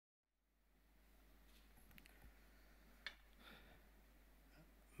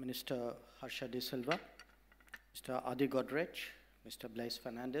Minister Harsha De Silva, Mr. Adi Godrej, Mr. Blaise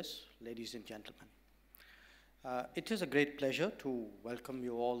Fernandez, ladies and gentlemen. It is a great pleasure to welcome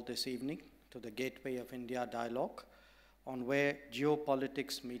you all this evening to the Gateway of India dialogue on where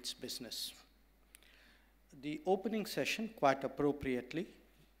geopolitics meets business. The opening session, quite appropriately,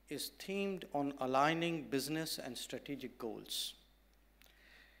 is themed on aligning business and strategic goals.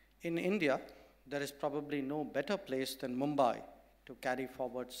 In India, there is probably no better place than Mumbai to carry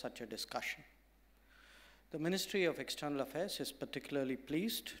forward such a discussion. The Ministry of External Affairs is particularly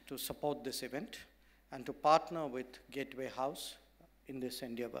pleased to support this event and to partner with Gateway House in this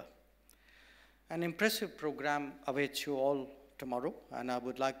endeavor. An impressive program awaits you all tomorrow, and I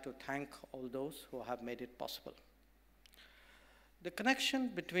would like to thank all those who have made it possible. The connection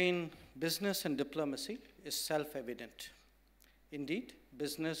between business and diplomacy is self-evident. Indeed,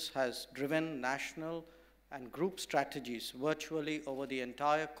 business has driven national and group strategies virtually over the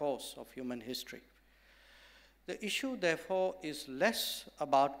entire course of human history. The issue, therefore, is less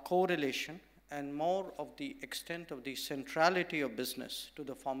about correlation and more of the extent of the centrality of business to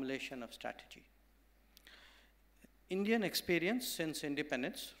the formulation of strategy. Indian experience since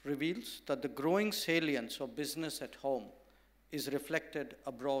independence reveals that the growing salience of business at home is reflected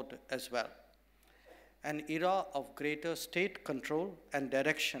abroad as well. An era of greater state control and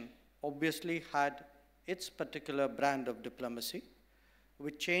direction obviously had its particular brand of diplomacy.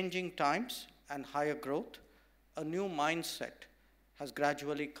 With changing times and higher growth, a new mindset has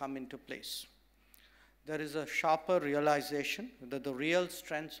gradually come into place. There is a sharper realization that the real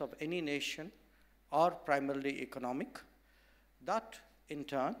strengths of any nation are primarily economic. That, in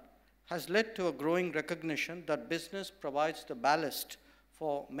turn, has led to a growing recognition that business provides the ballast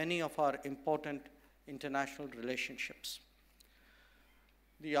for many of our important international relationships.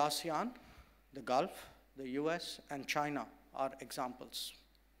 The ASEAN, the Gulf, the US, and China are examples.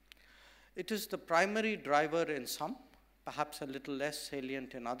 It is the primary driver in some, perhaps a little less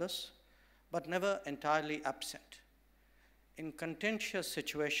salient in others, but never entirely absent. In contentious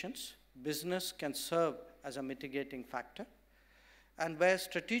situations, business can serve as a mitigating factor, and where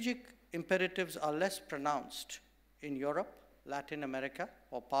strategic imperatives are less pronounced in Europe, Latin America,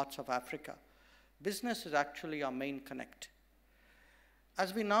 or parts of Africa, business is actually our main connect.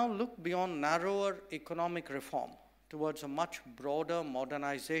 As we now look beyond narrower economic reform towards a much broader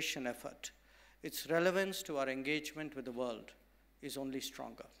modernization effort, its relevance to our engagement with the world is only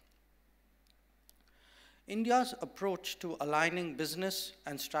stronger. India's approach to aligning business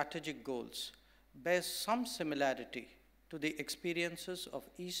and strategic goals bears some similarity to the experiences of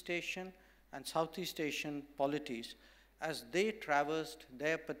East Asian and Southeast Asian polities as they traversed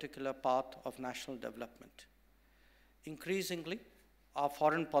their particular path of national development. Increasingly, our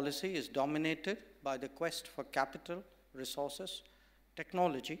foreign policy is dominated by the quest for capital, resources,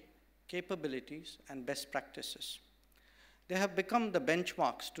 technology, capabilities, and best practices. They have become the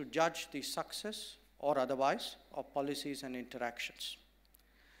benchmarks to judge the success or otherwise of policies and interactions.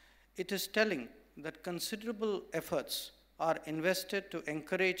 It is telling that considerable efforts are invested to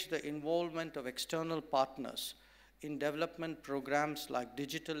encourage the involvement of external partners in development programs like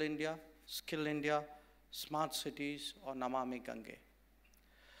Digital India, Skill India, Smart Cities, or Namami Gange.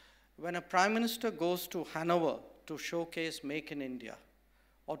 When a Prime Minister goes to Hanover to showcase Make in India,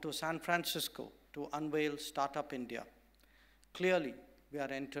 or to San Francisco to unveil Startup India, clearly we are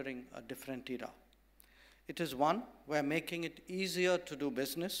entering a different era. It is one where making it easier to do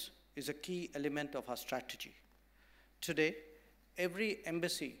business is a key element of our strategy. Today, every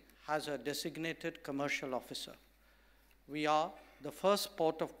embassy has a designated commercial officer. We are the first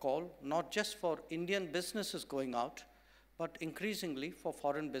port of call, not just for Indian businesses going out, but increasingly for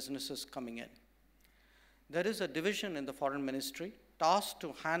foreign businesses coming in. There is a division in the Foreign Ministry tasked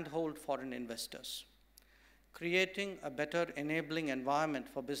to handhold foreign investors. Creating a better enabling environment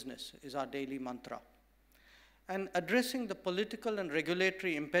for business is our daily mantra. And addressing the political and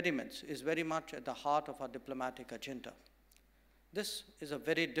regulatory impediments is very much at the heart of our diplomatic agenda. This is a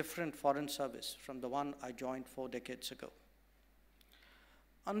very different foreign service from the one I joined 4 decades ago.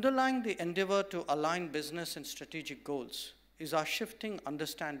 Underlying the endeavor to align business and strategic goals is our shifting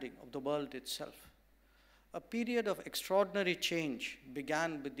understanding of the world itself. A period of extraordinary change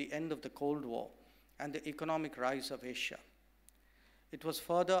began with the end of the Cold War and the economic rise of Asia. It was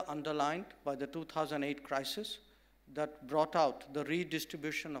further underlined by the 2008 crisis that brought out the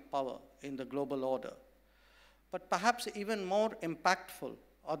redistribution of power in the global order. But perhaps even more impactful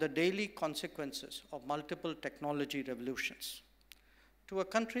are the daily consequences of multiple technology revolutions. To a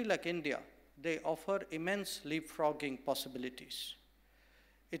country like India, they offer immense leapfrogging possibilities.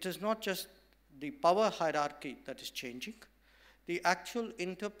 It is not just the power hierarchy that is changing. the actual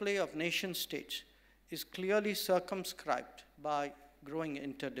interplay of nation states is clearly circumscribed by growing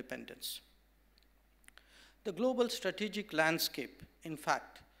interdependence. The global strategic landscape, in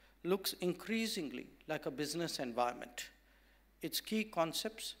fact, looks increasingly like a business environment. Its key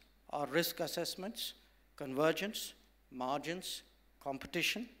concepts are risk assessments, convergence, margins,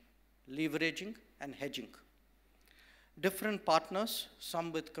 competition, leveraging, and hedging. Different partners,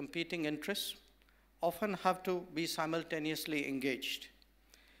 some with competing interests, often have to be simultaneously engaged.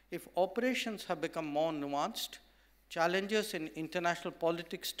 If operations have become more nuanced, challenges in international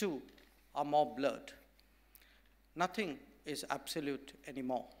politics too are more blurred. Nothing is absolute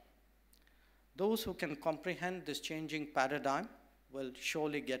anymore. Those who can comprehend this changing paradigm will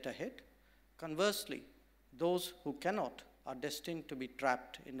surely get ahead. Conversely, those who cannot are destined to be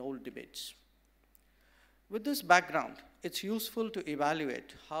trapped in old debates. With this background, it's useful to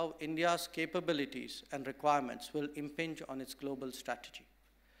evaluate how India's capabilities and requirements will impinge on its global strategy.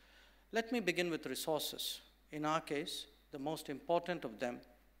 Let me begin with resources. In our case, the most important of them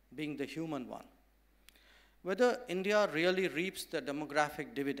being the human one. Whether India really reaps the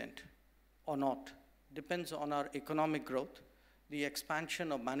demographic dividend or not depends on our economic growth, the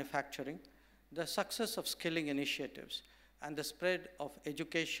expansion of manufacturing, the success of skilling initiatives, and the spread of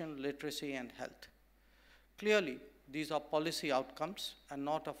education, literacy, and health. Clearly, these are policy outcomes and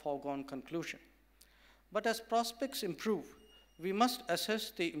not a foregone conclusion. But as prospects improve, we must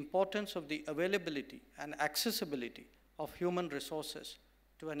assess the importance of the availability and accessibility of human resources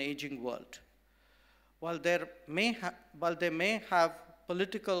to an aging world. While they may have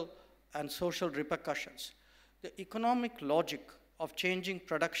political and social repercussions, the economic logic of changing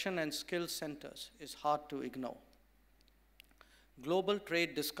production and skill centers is hard to ignore. Global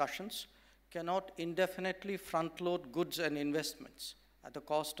trade discussions cannot indefinitely front-load goods and investments at the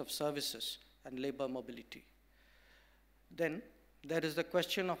cost of services and labor mobility. Then, there is the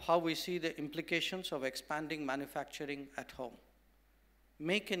question of how we see the implications of expanding manufacturing at home.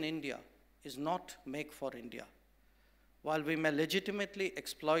 Make in India is not make for India. While we may legitimately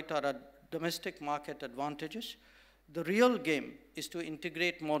exploit our domestic market advantages, the real game is to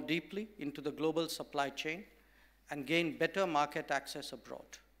integrate more deeply into the global supply chain and gain better market access abroad.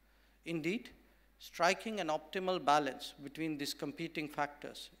 Indeed, striking an optimal balance between these competing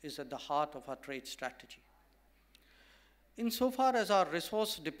factors is at the heart of our trade strategy. Insofar as our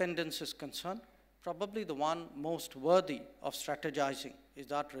resource dependence is concerned, probably the one most worthy of strategizing is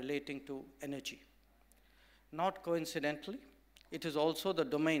that relating to energy. Not coincidentally, it is also the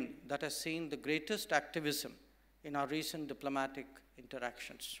domain that has seen the greatest activism in our recent diplomatic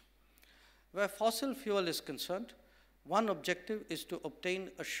interactions. Where fossil fuel is concerned, one objective is to obtain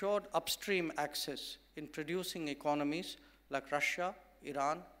assured upstream access in producing economies like Russia,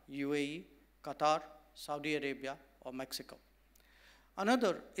 Iran, UAE, Qatar, Saudi Arabia, or Mexico.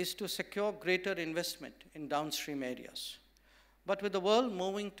 Another is to secure greater investment in downstream areas. But with the world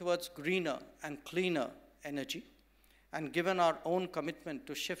moving towards greener and cleaner energy, and given our own commitment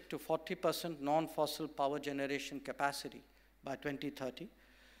to shift to 40% non-fossil power generation capacity by 2030,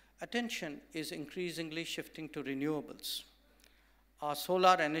 attention is increasingly shifting to renewables. Our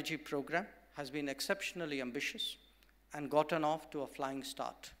solar energy program has been exceptionally ambitious and gotten off to a flying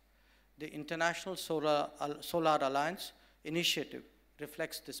start. The International Solar Alliance initiative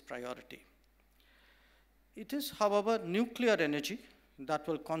reflects this priority. It is, however, nuclear energy that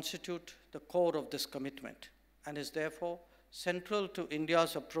will constitute the core of this commitment and is therefore central to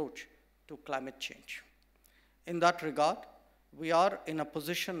India's approach to climate change. In that regard, we are in a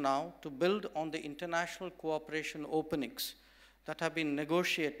position now to build on the international cooperation openings that have been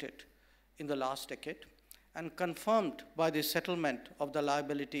negotiated in the last decade and confirmed by the settlement of the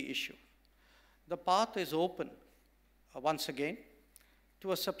liability issue. The path is open, once again,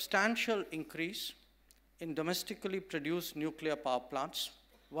 to a substantial increase in domestically produced nuclear power plants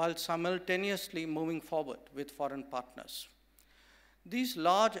while simultaneously moving forward with foreign partners. These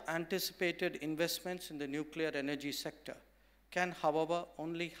large anticipated investments in the nuclear energy sector can, however,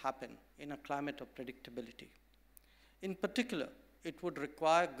 only happen in a climate of predictability. In particular, it would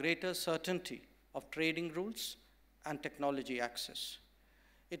require greater certainty of trading rules and technology access.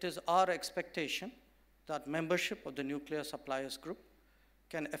 It is our expectation that membership of the Nuclear Suppliers Group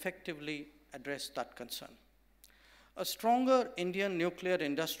can effectively address that concern. A stronger Indian nuclear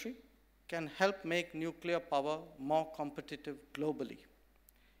industry can help make nuclear power more competitive globally.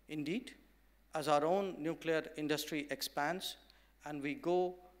 Indeed, as our own nuclear industry expands and we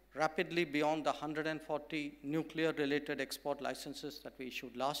go rapidly beyond the 140 nuclear-related export licenses that we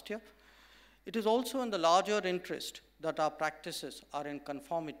issued last year, it is also in the larger interest that our practices are in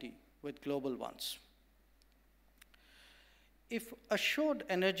conformity with global ones. If assured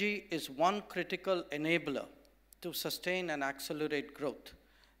energy is one critical enabler to sustain and accelerate growth,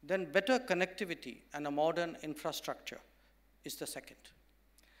 then better connectivity and a modern infrastructure is the second.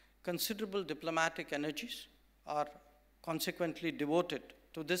 Considerable diplomatic energies are consequently devoted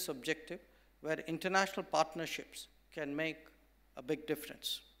to this objective, where international partnerships can make a big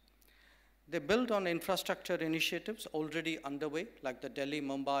difference. They build on infrastructure initiatives already underway, like the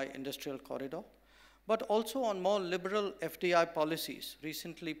Delhi-Mumbai Industrial Corridor, but also on more liberal FDI policies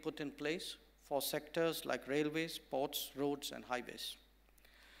recently put in place for sectors like railways, ports, roads, and highways.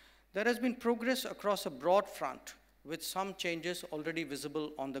 There has been progress across a broad front, with some changes already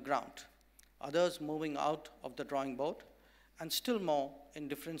visible on the ground, others moving out of the drawing board, and still more in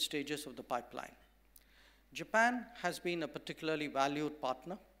different stages of the pipeline. Japan has been a particularly valued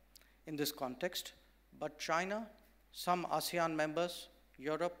partner in this context, but China, some ASEAN members,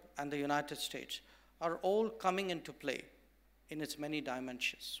 Europe, and the United States are all coming into play in its many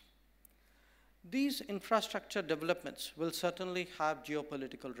dimensions. These infrastructure developments will certainly have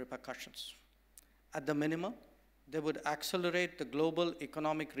geopolitical repercussions. At the minimum, they would accelerate the global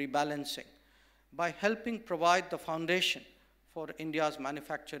economic rebalancing by helping provide the foundation for India's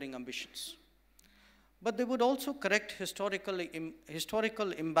manufacturing ambitions. But they would also correct historical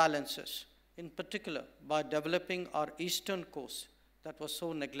imbalances, in particular by developing our eastern coast that was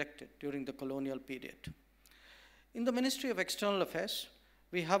so neglected during the colonial period. In the Ministry of External Affairs,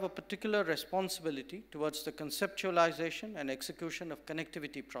 we have a particular responsibility towards the conceptualization and execution of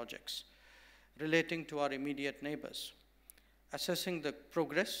connectivity projects relating to our immediate neighbors. Assessing the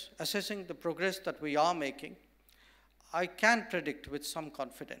progress that we are making, I can predict with some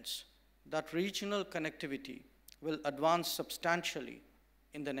confidence that regional connectivity will advance substantially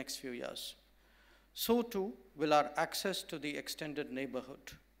in the next few years. So too will our access to the extended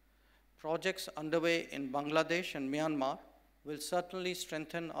neighborhood. Projects underway in Bangladesh and Myanmar will certainly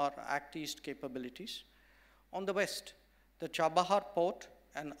strengthen our Act East capabilities. On the west, the Chabahar port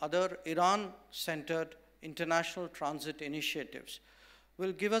and other Iran-centered international transit initiatives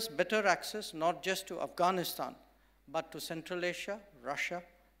will give us better access not just to Afghanistan, but to Central Asia, Russia,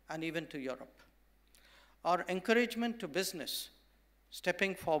 and even to Europe. Our encouragement to business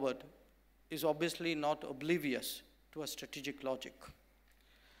stepping forward is obviously not oblivious to a strategic logic.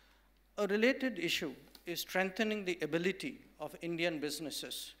 A related issue is strengthening the ability of Indian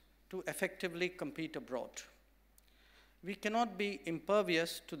businesses to effectively compete abroad. We cannot be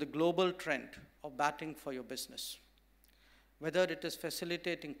impervious to the global trend of batting for your business, whether it is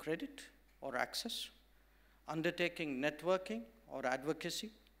facilitating credit or access, undertaking networking or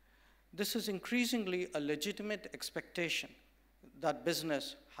advocacy. This is increasingly a legitimate expectation that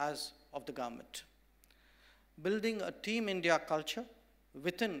business has of the government. Building a Team India culture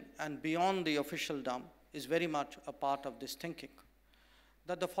within and beyond the official dome is very much a part of this thinking.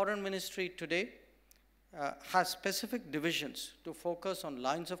 That the Foreign Ministry today has specific divisions to focus on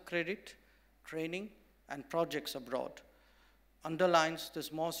lines of credit, training, and projects abroad underlines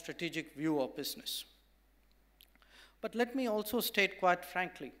this more strategic view of business. But let me also state quite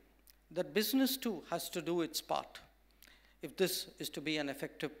frankly that business too has to do its part if this is to be an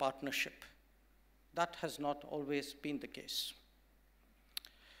effective partnership. That has not always been the case.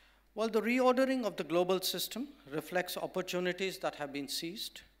 While the reordering of the global system reflects opportunities that have been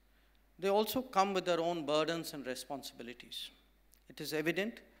seized, they also come with their own burdens and responsibilities. It is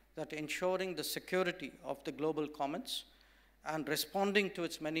evident that ensuring the security of the global commons and responding to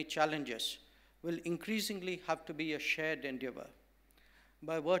its many challenges will increasingly have to be a shared endeavor.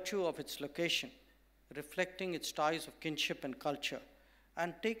 By virtue of its location, reflecting its ties of kinship and culture,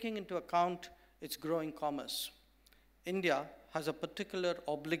 and taking into account its growing commerce, India has a particular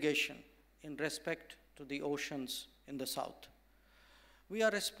obligation in respect to the oceans in the south. We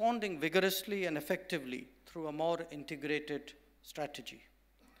are responding vigorously and effectively through a more integrated strategy.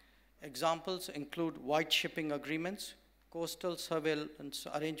 Examples include white shipping agreements, coastal surveillance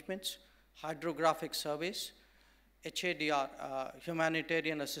arrangements, hydrographic surveys, HADR,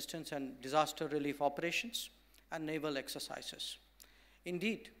 humanitarian assistance and disaster relief operations, and naval exercises.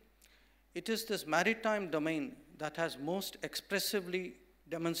 Indeed, it is this maritime domain that has most expressively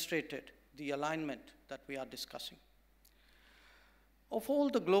demonstrated the alignment that we are discussing. Of all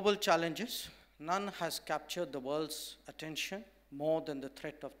the global challenges, none has captured the world's attention more than the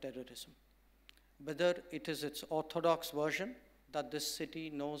threat of terrorism. Whether it is its orthodox version that this city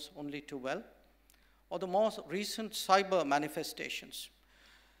knows only too well, or the more recent cyber manifestations,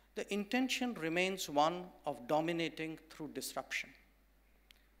 the intention remains one of dominating through disruption.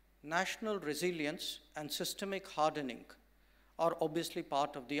 National resilience and systemic hardening are obviously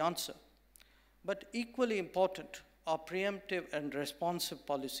part of the answer, but equally important are preemptive and responsive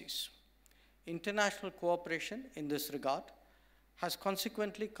policies. International cooperation in this regard has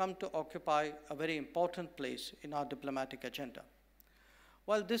consequently come to occupy a very important place in our diplomatic agenda.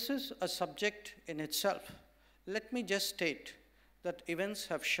 While this is a subject in itself, let me just state that events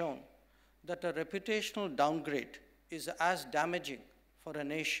have shown that a reputational downgrade is as damaging for a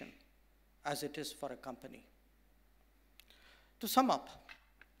nation as it is for a company. To sum up,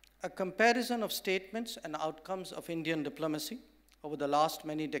 a comparison of statements and outcomes of Indian diplomacy over the last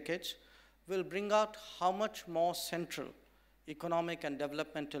many decades will bring out how much more central economic and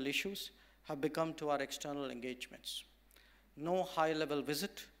developmental issues have become to our external engagements. No high-level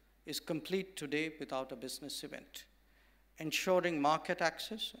visit is complete today without a business event. Ensuring market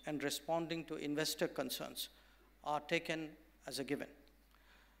access and responding to investor concerns are taken as a given.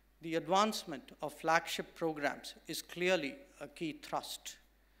 The advancement of flagship programs is clearly a key thrust.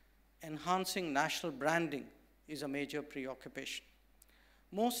 Enhancing national branding is a major preoccupation.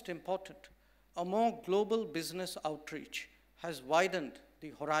 Most important, a more global business outreach has widened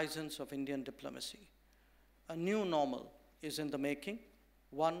the horizons of Indian diplomacy. A new normal is in the making,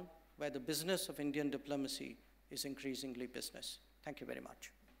 one where the business of Indian diplomacy is increasingly business. Thank you very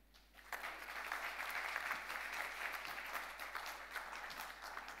much.